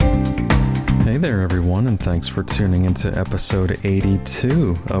Hey there, everyone, and thanks for tuning into episode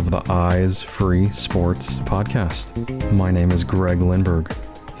 82 of the Eyes Free Sports podcast. My name is Greg Lindberg.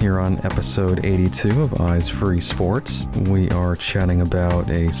 Here on episode 82 of Eyes Free Sports, we are chatting about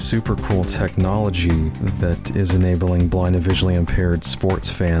a super cool technology that is enabling blind and visually impaired sports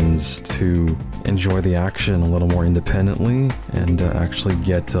fans to enjoy the action a little more independently and actually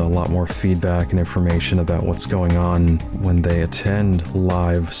get a lot more feedback and information about what's going on when they attend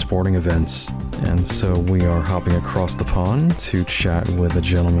live sporting events. And so we are hopping across the pond to chat with a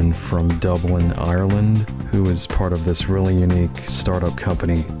gentleman from Dublin, Ireland, who is part of this really unique startup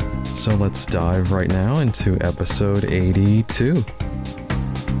company. So let's dive right now into episode 82.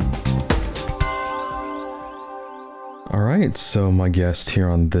 All right, so my guest here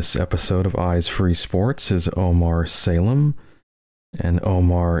on this episode of Eyes Free Sports is Omar Salem. And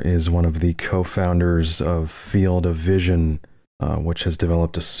Omar is one of the co-founders of Field of Vision, which has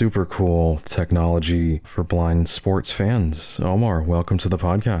developed a super cool technology for blind sports fans. Omar, welcome to the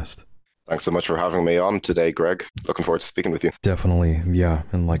podcast. Thanks so much for having me on today, Greg. Looking forward to speaking with you. Definitely, yeah.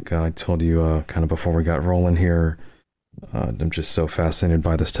 And like I told you kind of before we got rolling here, I'm just so fascinated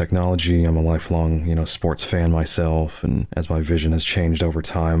by this technology. I'm a lifelong, sports fan myself. And as my vision has changed over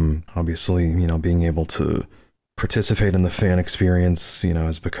time, obviously, being able to participate in the fan experience,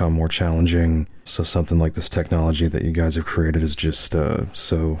 has become more challenging. So something like this technology that you guys have created is just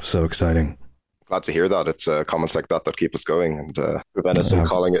so exciting. Glad to hear that. It's comments like that keep us going and prevent us from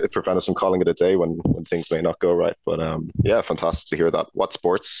calling it a day when things may not go right. But yeah, fantastic to hear that. What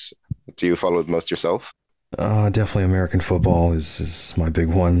sports do you follow most yourself? Definitely American football is my big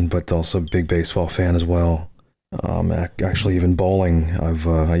one, but also big baseball fan as well. Actually, even bowling.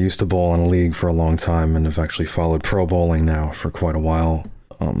 I used to bowl in a league for a long time, and have actually followed pro bowling now for quite a while.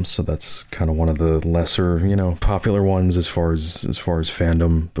 So that's kind of one of the lesser, popular ones as far as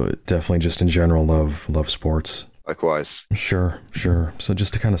fandom, but definitely just in general love sports. Likewise. Sure. So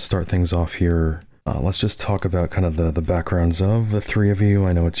just to kind of start things off here, let's just talk about kind of the backgrounds of the three of you.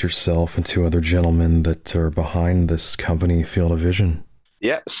 I know it's yourself and two other gentlemen that are behind this company, Field of Vision.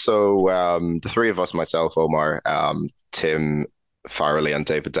 Yeah, so the three of us, myself, Omar, Tim Farrelly and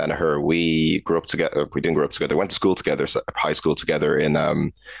David Denneher, we grew up together. We didn't grow up together. Went to school together, high school together in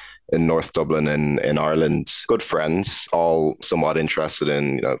North Dublin in Ireland. Good friends, all somewhat interested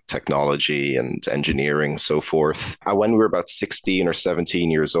in technology and engineering, so forth. And when we were about 16 or 17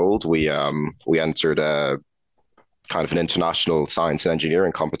 years old, we entered a kind of an international science and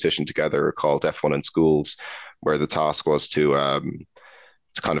engineering competition together called F1 in Schools, where the task was to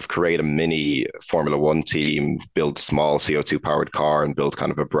kind of create a mini Formula One team, build small CO2 powered car and build kind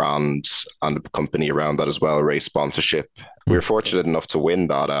of a brand and a company around that as well, race sponsorship. We were fortunate enough to win in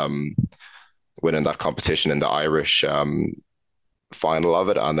that competition in the Irish final of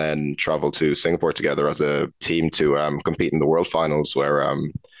it, and then travel to Singapore together as a team to compete in the World Finals, where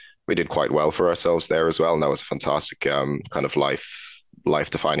we did quite well for ourselves there as well. And that was a fantastic kind of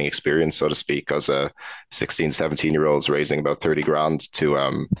life-defining experience, so to speak, as a 16, 17-year-olds raising about 30 grand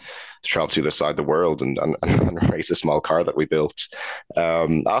to travel to the other side of the world and race a small car that we built.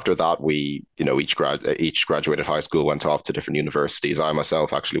 After that, we, each graduated high school, went off to different universities. I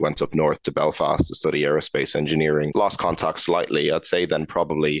myself actually went up north to Belfast to study aerospace engineering. Lost contact slightly, I'd say, then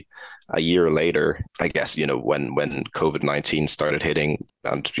probably a year later, I guess, when COVID-19 started hitting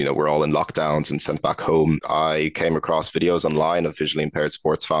and, we're all in lockdowns and sent back home, I came across videos online of visually impaired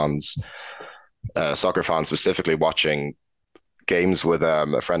sports fans, soccer fans specifically, watching games with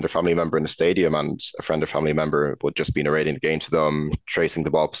a friend or family member in the stadium, and a friend or family member would just be narrating the game to them, tracing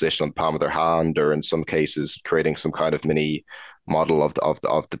the ball position on the palm of their hand, or in some cases creating some kind of mini model of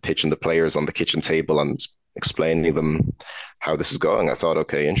the pitch and the players on the kitchen table and explaining them how this is going. I thought,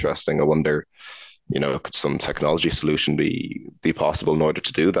 okay, interesting. I wonder, could some technology solution be possible in order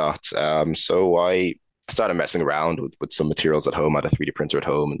to do that? So I started messing around with some materials at home. I had a 3D printer at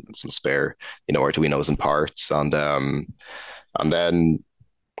home and some spare, Arduinos and parts, and then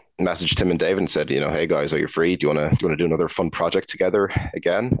messaged Tim and David and said, hey guys, are you free? Do you want to do another fun project together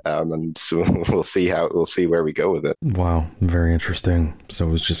again? And so we'll see where we go with it. Wow, very interesting. So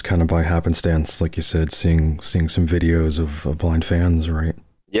it was just kind of by happenstance, like you said, seeing some videos of blind fans, right?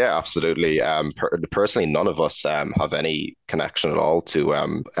 Yeah, absolutely. Personally, none of us have any connection at all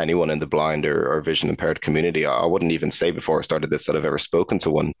to anyone in the blind or vision impaired community. I wouldn't even say before I started this that I've ever spoken to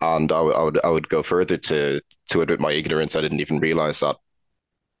one. And I would go further to admit my ignorance. I didn't even realize that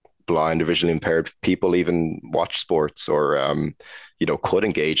blind or visually impaired people even watch sports or could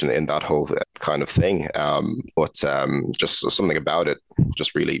engage in that whole kind of thing. But just something about it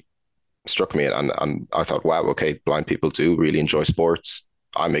just really struck me, and I thought, wow, okay, blind people do really enjoy sports.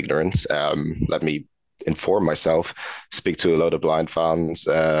 I'm ignorant. Let me inform myself, speak to a load of blind fans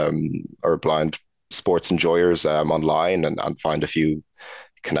or blind sports enjoyers online, and find a few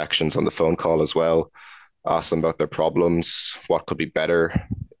connections on the phone call as well. Ask them about their problems, what could be better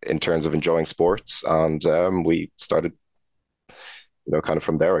in terms of enjoying sports, and we started, kind of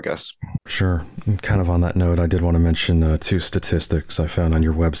from there, I guess. Sure. And kind of on that note, I did want to mention two statistics I found on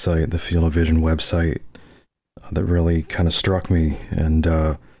your website, the Field of Vision website, that really kind of struck me. And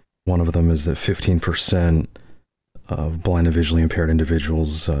one of them is that 15% of blind and visually impaired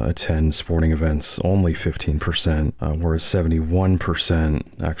individuals attend sporting events, only 15%, whereas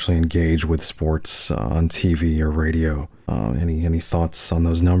 71% actually engage with sports on TV or radio. Any thoughts on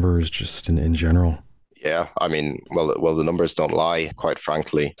those numbers, just in general? Yeah, I mean, well, the numbers don't lie. Quite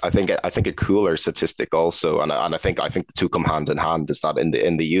frankly, I think a cooler statistic also, and I think the two come hand in hand, is that in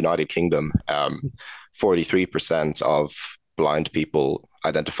the United Kingdom, 43% of blind people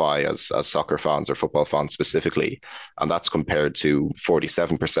identify as soccer fans or football fans specifically, and that's compared to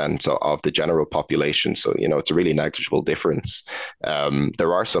 47% of the general population. So it's a really negligible difference.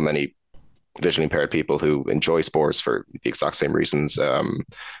 There are so many visually impaired people who enjoy sports for the exact same reasons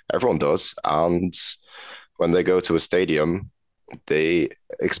everyone does, and when they go to a stadium, the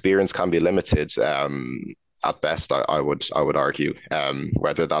experience can be limited at best. I would argue,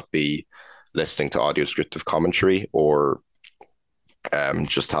 whether that be listening to audio descriptive commentary, or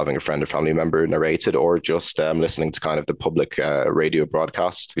just having a friend or family member narrate it, or just listening to kind of the public radio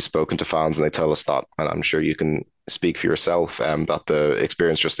broadcast. We've spoken to fans and they tell us that, and I'm sure you can speak for yourself, that the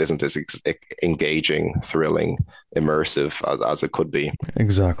experience just isn't as engaging, thrilling, immersive as it could be.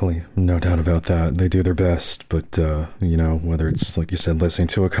 Exactly. No doubt about that. They do their best, but, whether it's, like you said, listening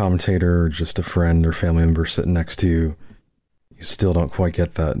to a commentator or just a friend or family member sitting next to you, you still don't quite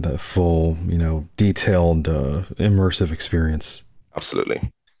get that full, detailed, immersive experience. Absolutely.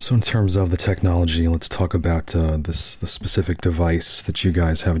 So in terms of the technology, let's talk about the specific device that you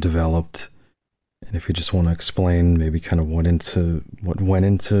guys have developed. And if you just want to explain maybe kind of what went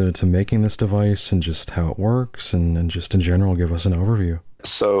into making this device and just how it works, and just in general, give us an overview.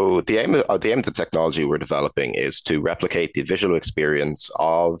 So the aim of the technology we're developing is to replicate the visual experience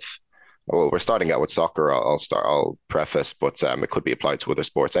of, well, we're starting out with soccer. I'll preface, but it could be applied to other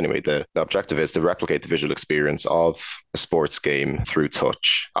sports. Anyway, the objective is to replicate the visual experience of a sports game through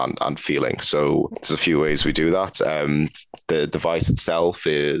touch and feeling. So there's a few ways we do that. The device itself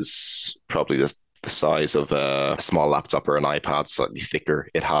is probably the size of a small laptop or an iPad, slightly thicker.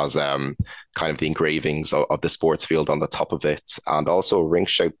 It has kind of the engravings of the sports field on the top of it, and also a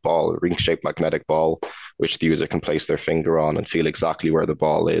ring-shaped magnetic ball, which the user can place their finger on and feel exactly where the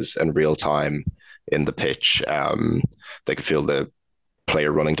ball is in real time in the pitch. They can feel the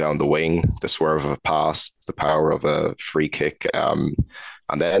player running down the wing, the swerve of a pass, the power of a free kick. And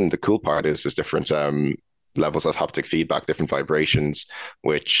then the cool part is there's different levels of haptic feedback, different vibrations,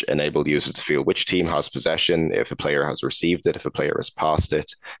 which enable users to feel which team has possession, if a player has received it, if a player has passed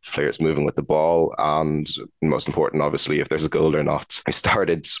it, if a player is moving with the ball, and most important, obviously, if there's a goal or not. I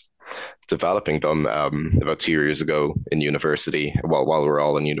started developing them about 2 years ago in university, while we're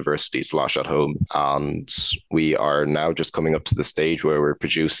all in university / at home, and we are now just coming up to the stage where we're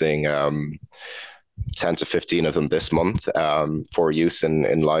producing 10 to 15 of them this month for use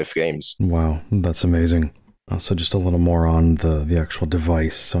in live games. Wow, that's amazing. So just a little more on the actual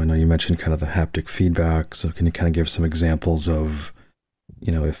device. So I know you mentioned kind of the haptic feedback. So can you kind of give some examples of,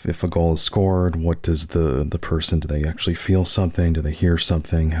 if a goal is scored, what does the person, do they actually feel something? Do they hear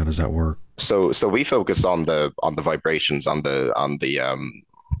something? How does that work? So we focus on the vibrations, on the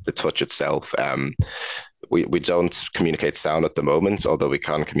touch itself. We don't communicate sound at the moment, although we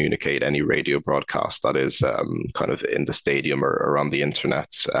can communicate any radio broadcast that is kind of in the stadium or on the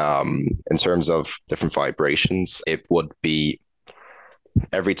internet. In terms of different vibrations, it would be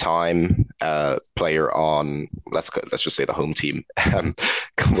every time a player on, let's just say the home team,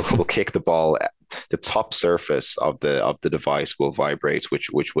 will kick the ball, the top surface of the device will vibrate, which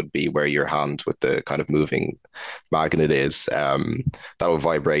would be where your hand with the kind of moving magnet is. That will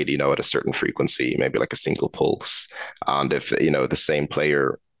vibrate, at a certain frequency, maybe like a single pulse. And if the same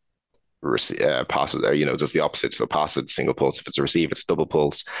player passes, or does the opposite, so passes single pulse. If it's a receive, it's double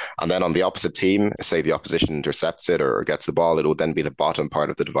pulse. And then on the opposite team, say the opposition intercepts it or gets the ball, it will then be the bottom part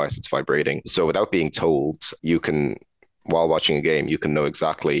of the device that's vibrating. So without being told, you can, while watching a game, you can know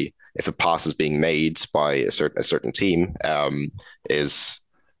exactly if a pass is being made by a certain team. Is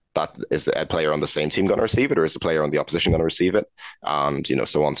the player on the same team going to receive it, or is the player on the opposition going to receive it? And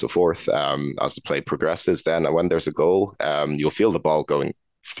so on and so forth. As the play progresses, then when there's a goal, you'll feel the ball going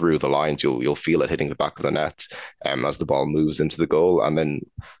through the lines. You'll feel it hitting the back of the net as the ball moves into the goal, and then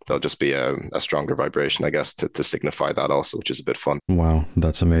there'll just be a stronger vibration, I guess, to signify that also, which is a bit fun. Wow,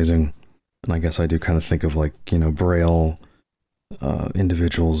 that's amazing. And I guess I do kind of think of like, Braille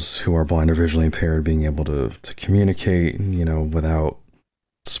individuals who are blind or visually impaired being able to communicate, without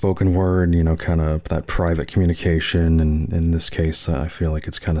spoken word, kind of that private communication. And in this case, I feel like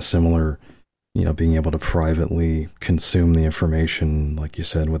it's kind of similar, being able to privately consume the information, like you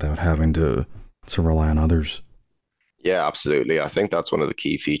said, without having to rely on others. Yeah, absolutely. I think that's one of the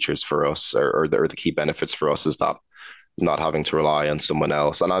key features for us, or the key benefits for us, is that not having to rely on someone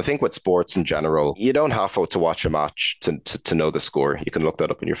else. And I think with sports in general, you don't have to watch a match to know the score. You can look that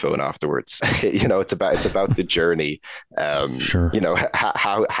up on your phone afterwards. It's about the journey. Sure.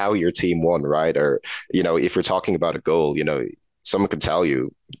 How your team won, right? Or if you're talking about a goal, someone could tell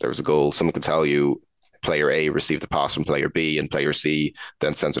you there was a goal. Someone could tell you player A received a pass from player B, and player C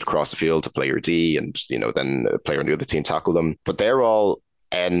then sends it across the field to player D, and then a player on the other team tackle them. But they're all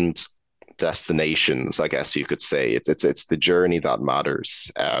end destinations, I guess you could say. It's the journey that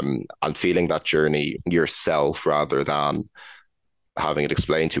matters, and feeling that journey yourself rather than having it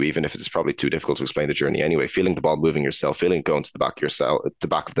explained to you, even if it's probably too difficult to explain the journey anyway. Feeling the ball moving yourself, feeling it going to the back of yourself, the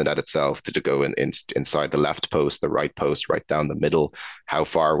back of the net itself, did it go inside the left post, the right post, right down the middle? How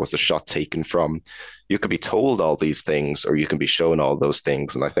far was the shot taken from? You could be told all these things, or you can be shown all those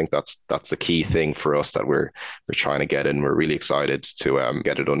things, and I think that's the key thing for us that we're trying to get in. We're really excited to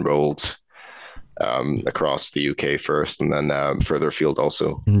get it unrolled across the UK first, and then further afield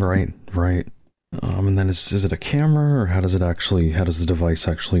also. Right. And then is it a camera, or how does the device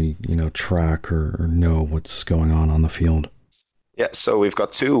actually, track or know what's going on the field? Yeah, so we've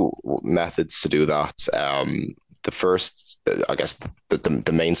got two methods to do that. The first, I guess,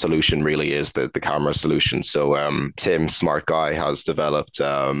 the main solution really is the camera solution. So Tim, smart guy, has developed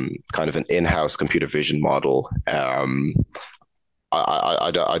kind of an in-house computer vision model.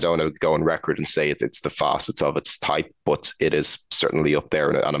 I don't want to go on record and say it's the fastest of its type, but it is certainly up there,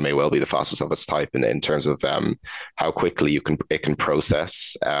 and it may well be the fastest of its type in terms of how quickly it can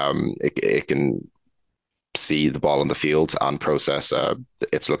process. It can see the ball on the field and process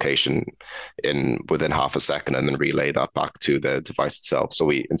its location within half a second, and then relay that back to the device itself. So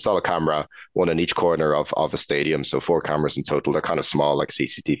we install a camera, one in each corner of a stadium. So 4 cameras in total. They're kind of small, like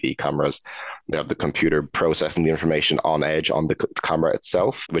CCTV cameras. They have the computer processing the information on edge on the camera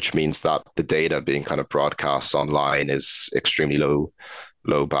itself, which means that the data being kind of broadcast online is extremely low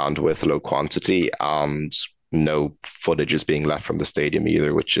bandwidth, low quantity, and no footage is being left from the stadium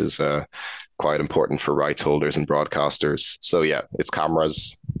either, which is quite important for rights holders and broadcasters. So yeah, it's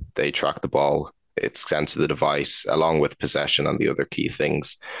cameras, they track the ball, it's sent to the device along with possession and the other key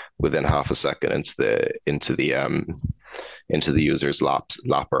things within half a second into the user's lap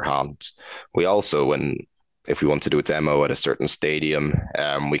or hand. We also, if we want to do a demo at a certain stadium,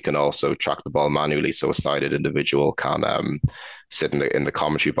 we can also track the ball manually. So a sighted individual can sit in the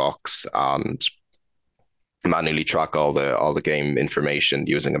commentary box and manually track all the game information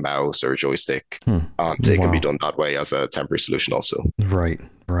using a mouse or a joystick. And it can be done that way as a temporary solution also. Right.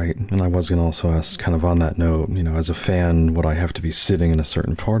 And I was going to also ask, kind of on that note, as a fan, would I have to be sitting in a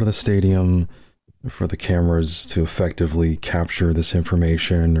certain part of the stadium for the cameras to effectively capture this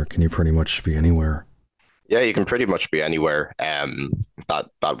information, or can you pretty much be anywhere? Yeah, you can pretty much be anywhere.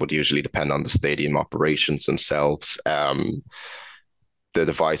 That would usually depend on the stadium operations themselves. The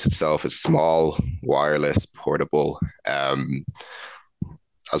device itself is small, wireless, portable.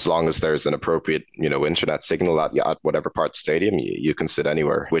 As long as there's an appropriate, internet signal at whatever part of the stadium, you can sit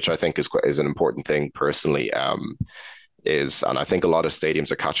anywhere, which I think is an important thing personally. And I think a lot of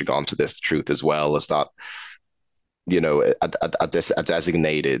stadiums are catching on to this truth as well, is that a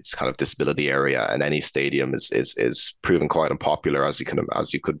designated kind of disability area in any stadium is proven quite unpopular, as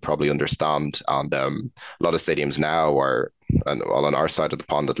you could probably understand. And a lot of stadiums now on our side of the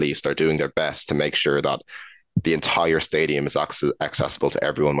pond at least, are doing their best to make sure that the entire stadium is accessible to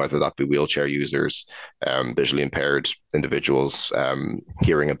everyone, whether that be wheelchair users, visually impaired individuals,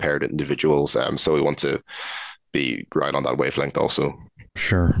 hearing impaired individuals. So we want to be right on that wavelength also.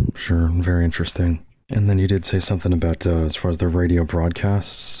 Sure. Very interesting. And then you did say something about as far as the radio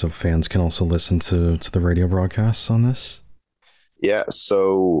broadcasts, so fans can also listen to the radio broadcasts on this? Yeah,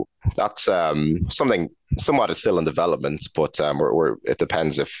 so that's something somewhat is still in development, but it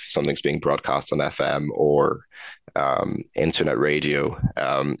depends if something's being broadcast on FM or internet radio.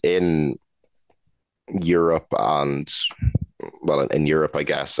 In Europe in Europe, I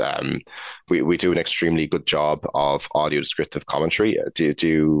guess, we do an extremely good job of audio descriptive commentary.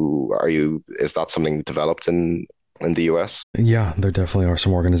 Is that something developed in in the US? Yeah, there definitely are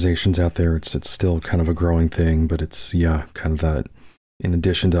some organizations out there. It's still kind of a growing thing, but it's, yeah, kind of that, in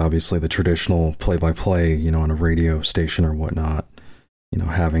addition to obviously the traditional play-by-play, on a radio station or whatnot,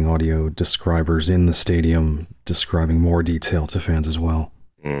 having audio describers in the stadium describing more detail to fans as well.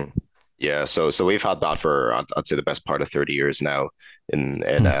 Mm. Yeah, so we've had that for I'd say the best part of 30 years now in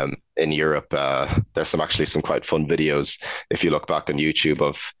Europe. There's some quite fun videos if you look back on YouTube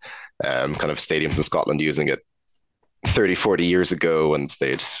of kind of stadiums in Scotland using it 30, 40 years ago, and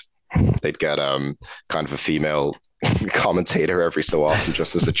they'd get kind of a female commentator every so often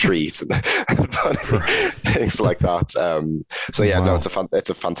just as a treat and things like that. So yeah, wow. No, it's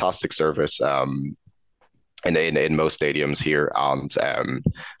a fantastic service. In most stadiums here, and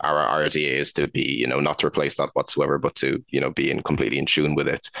our idea is to be, not to replace that whatsoever, but to, be completely in tune with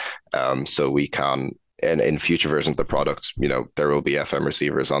it. So we can, in future versions of the product, there will be FM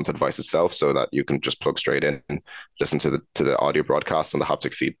receivers on the device itself, so that you can just plug straight in and listen to the audio broadcast and the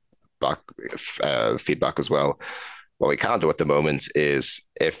haptic feedback as well. What we can't do at the moment is,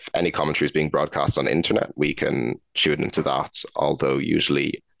 if any commentary is being broadcast on the internet, we can tune into that, although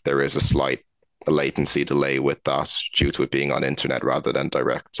usually there is a slight latency delay with that due to it being on internet rather than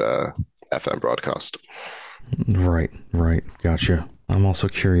direct FM broadcast. Right. Gotcha. I'm also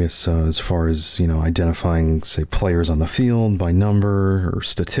curious as far as, identifying, say, players on the field by number or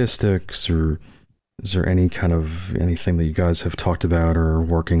statistics, or is there anything that you guys have talked about or are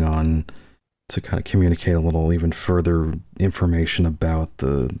working on to kind of communicate a little even further information about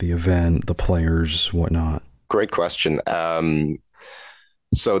the event, the players, whatnot? Great question.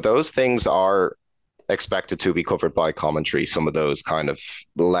 So those things are expected to be covered by commentary. Some of those kind of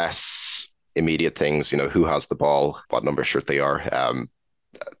less immediate things, who has the ball, what number shirt they are,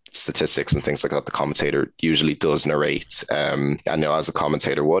 statistics and things like that. The commentator usually does narrate. And as a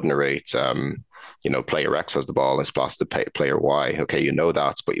commentator would narrate, player X has the ball and it's passed to player Y. Okay,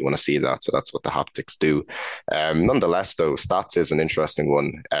 that, but you want to see that. So that's what the haptics do. Nonetheless, though, stats is an interesting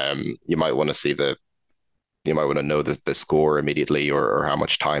one. You might want to know the score immediately, or how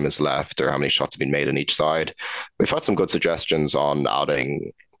much time is left, or how many shots have been made on each side. We've had some good suggestions on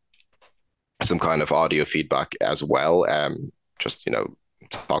adding some kind of audio feedback as well. Just,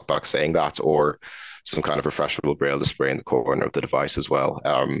 talk back saying that, or some kind of refreshable braille display in the corner of the device as well.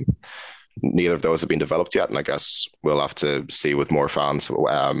 Neither of those have been developed yet, and I guess we'll have to see with more fans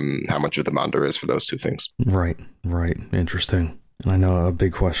how much of demand there is for those two things. Right. Interesting. And I know a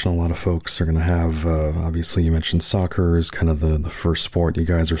big question a lot of folks are going to have, obviously you mentioned soccer is kind of the first sport you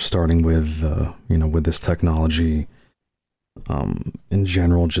guys are starting with, with this technology. In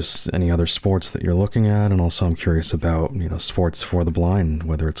general, just any other sports that you're looking at. And also I'm curious about, sports for the blind,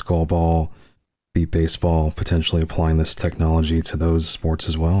 whether it's goalball, beat baseball, potentially applying this technology to those sports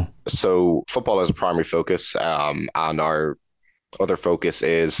as well. So football is a primary focus, and our other focus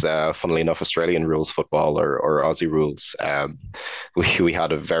is, funnily enough, Australian rules football, or Aussie rules. We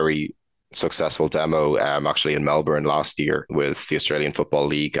had a very successful demo actually in Melbourne last year with the Australian Football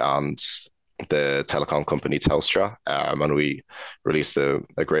League and the telecom company Telstra, and we released a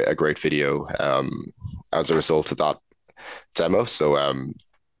great video as a result of that demo. So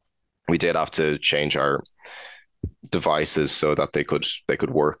we did have to change our devices so that they could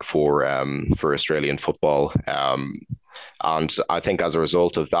work for Australian football. And I think as a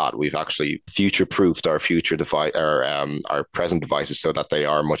result of that, we've actually future-proofed our future device, our present devices, so that they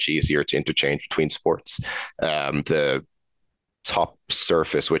are much easier to interchange between sports. The top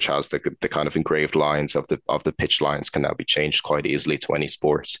surface, which has the kind of engraved lines of the pitch lines, can now be changed quite easily to any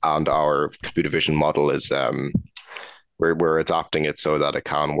sport. And our computer vision model is we're adapting it so that it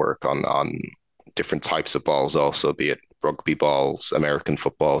can work on different types of balls, also, be it rugby balls, American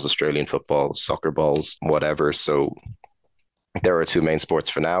footballs, Australian footballs, soccer balls, whatever. So there are two main sports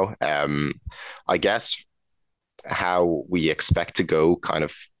for now. I guess how we expect to go kind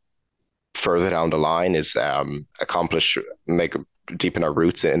of further down the line is deepen our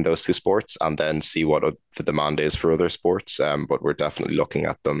roots in those two sports, and then see what the demand is for other sports. But we're definitely looking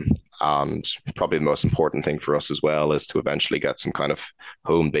at them. And probably the most important thing for us as well is to eventually get some kind of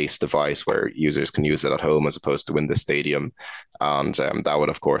home-based device where users can use it at home as opposed to in the stadium. And that would,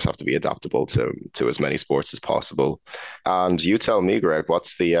 of course, have to be adaptable to as many sports as possible. And you tell me, Greg,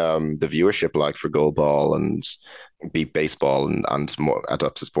 what's the viewership like for goalball and beat baseball and more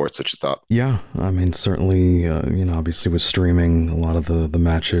adapted sports such as that? Yeah, I mean, certainly, obviously with streaming, a lot of the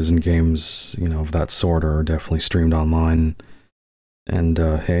matches and games, of that sort are definitely streamed online. And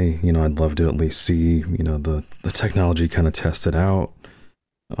hey, I'd love to at least see, the technology kind of tested out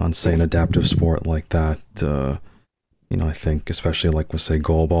on, say, an adaptive sport like that. I think especially like with say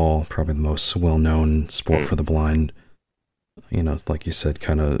goalball, probably the most well-known sport for the blind. Like you said,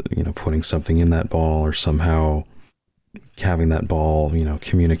 kind of putting something in that ball or somehow having that ball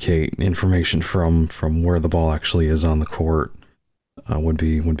communicate information from where the ball actually is on the court would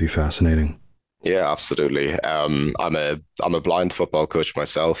be fascinating. Yeah, absolutely. I'm a blind football coach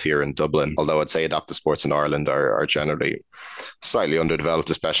myself here in Dublin, although I'd say adaptive sports in Ireland are generally slightly underdeveloped,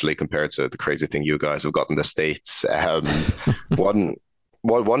 especially compared to the crazy thing you guys have got in the States. One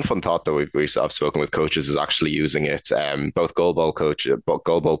one fun thought that I've spoken with coaches is actually using it. Both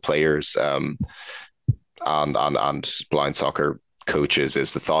goalball players, and blind soccer coaches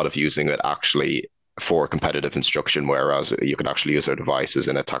is the thought of using it actually for competitive instruction, whereas you can actually use their devices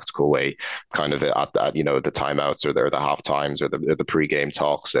in a tactical way, kind of at that, the timeouts or the half times or the pre-game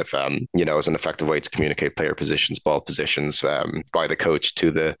talks, if as an effective way to communicate player positions, ball positions, by the coach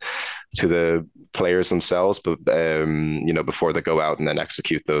to the players themselves, but before they go out and then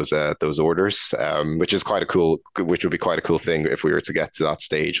execute those orders, which would be quite a cool thing if we were to get to that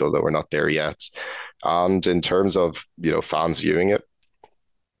stage, although we're not there yet. And in terms of fans viewing it,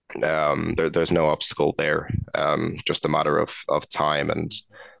 there's no obstacle there. Just a matter of time and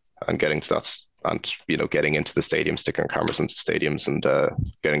getting to that, and getting into the stadium, sticking cameras into stadiums and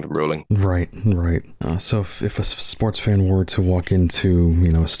getting them rolling. Right. So if a sports fan were to walk into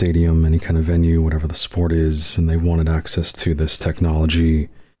a stadium, any kind of venue, whatever the sport is, and they wanted access to this technology,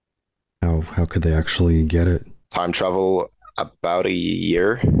 how could they actually get it? Time travel about a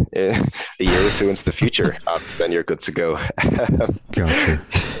year or two into the future, and then you're good to go. Gotcha.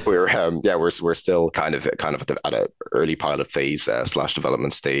 We're still kind of at an early pilot phase /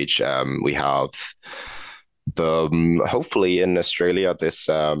 development stage. We have hopefully in Australia this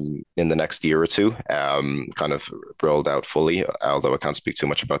in the next year or two, kind of rolled out fully, although I can't speak too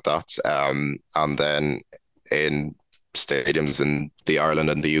much about that. And then in stadiums in the Ireland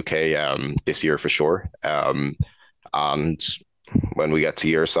and the UK this year for sure. And when we get to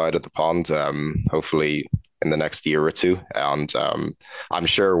your side of the pond, hopefully in the next year or two. And I'm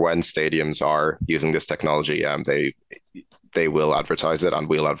sure when stadiums are using this technology, they will advertise it, and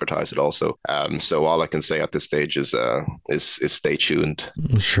we'll advertise it also. So all I can say at this stage is stay tuned.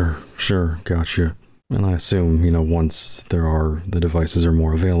 Sure, gotcha. And I assume once the devices are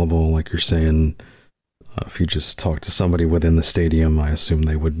more available, like you're saying, if you just talk to somebody within the stadium, I assume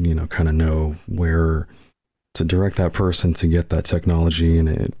they would kind of know where to direct that person to get that technology, and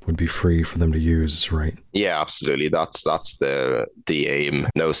it would be free for them to use, right? Yeah, absolutely. That's the aim.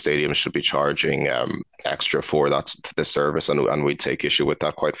 No stadium should be charging extra for the service, and we take issue with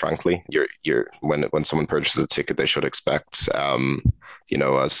that, quite frankly. When someone purchases a ticket, they should expect as an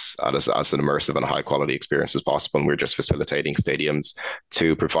immersive and high quality experience as possible, and we're just facilitating stadiums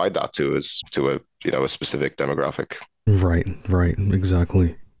to provide that to a specific demographic. Right,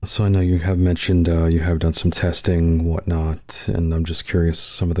 exactly. So I know you have mentioned you have done some testing, whatnot, and I'm just curious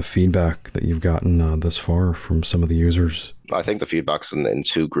some of the feedback that you've gotten thus far from some of the users. I think the feedback's in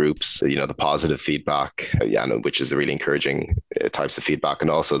two groups. The positive feedback, which is the really encouraging types of feedback,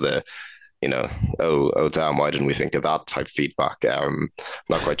 and also the oh damn, why didn't we think of that type of feedback?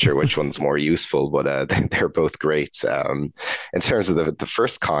 Not quite sure which one's more useful, but they're both great. In terms of the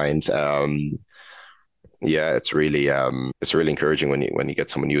first kind, yeah, it's really encouraging when you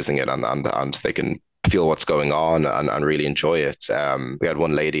get someone using it and they can feel what's going on and really enjoy it. We had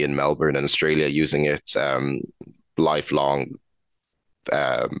one lady in Melbourne in Australia using it, lifelong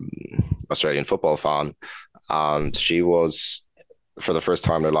Australian football fan, and she was, for the first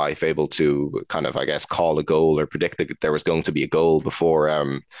time in her life, able to kind of, I guess, call a goal or predict that there was going to be a goal before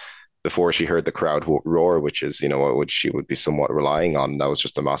she heard the crowd roar, which is, which she would be somewhat relying on. That was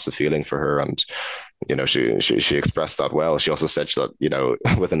just a massive feeling for her. And, she expressed that well. She also said that,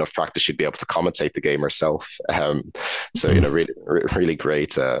 with enough practice, she'd be able to commentate the game herself. Really, really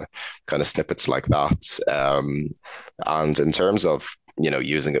great kind of snippets like that. And in terms of,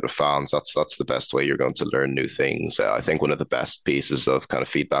 using it with fans, that's the best way you're going to learn new things. I think one of the best pieces of kind of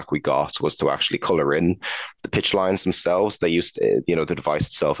feedback we got was to actually color in the pitch lines themselves. They used to, the device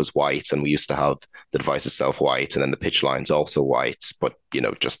itself is white, and we used to have the device itself white, and then the pitch lines also white, but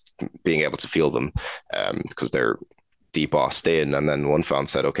just being able to feel them because they're debossed in. And then one fan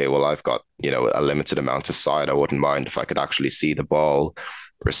said, okay, well, I've got a limited amount of sight. I wouldn't mind if I could actually see the ball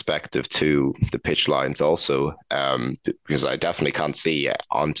respective to the pitch lines also, because I definitely can't see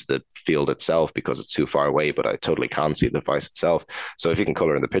onto the field itself because it's too far away, but I totally can see the device itself. So if you can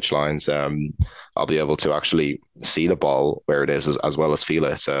color in the pitch lines, I'll be able to actually see the ball where it is as well as feel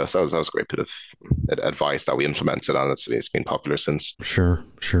it. So that was a great bit of advice that we implemented, and it's been popular since. Sure.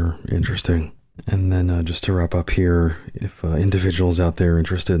 Interesting. And then just to wrap up here, if individuals out there are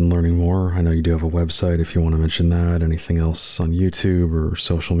interested in learning more, I know you do have a website if you want to mention that. Anything else on YouTube or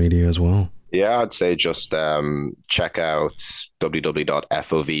social media as well? Yeah, I'd say just check out www.fov.ie.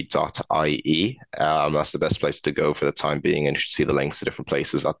 That's the best place to go for the time being, and you should see the links to different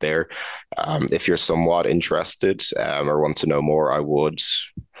places out there. If you're somewhat interested or want to know more, I would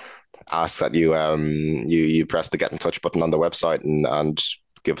ask that you press the get in touch button on the website and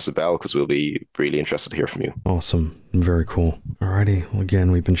give us a bell, because we'll be really interested to hear from you. Awesome. Very cool. Alrighty. Well,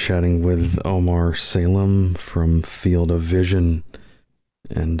 again, we've been chatting with Omar Salem from Field of Vision.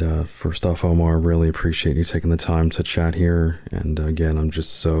 And first off, Omar, really appreciate you taking the time to chat here. And again, I'm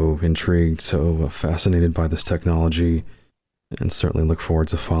just so intrigued, so fascinated by this technology, and certainly look forward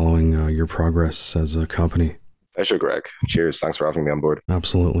to following your progress as a company. Pleasure, Greg. Cheers. Thanks for having me on board.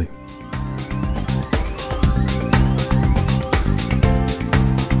 Absolutely.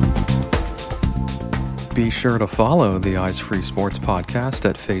 Be sure to follow the Eyes Free Sports podcast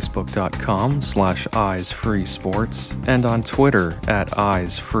at facebook.com/eyesfreesports and on Twitter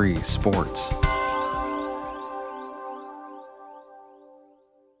 @eyesfreesports.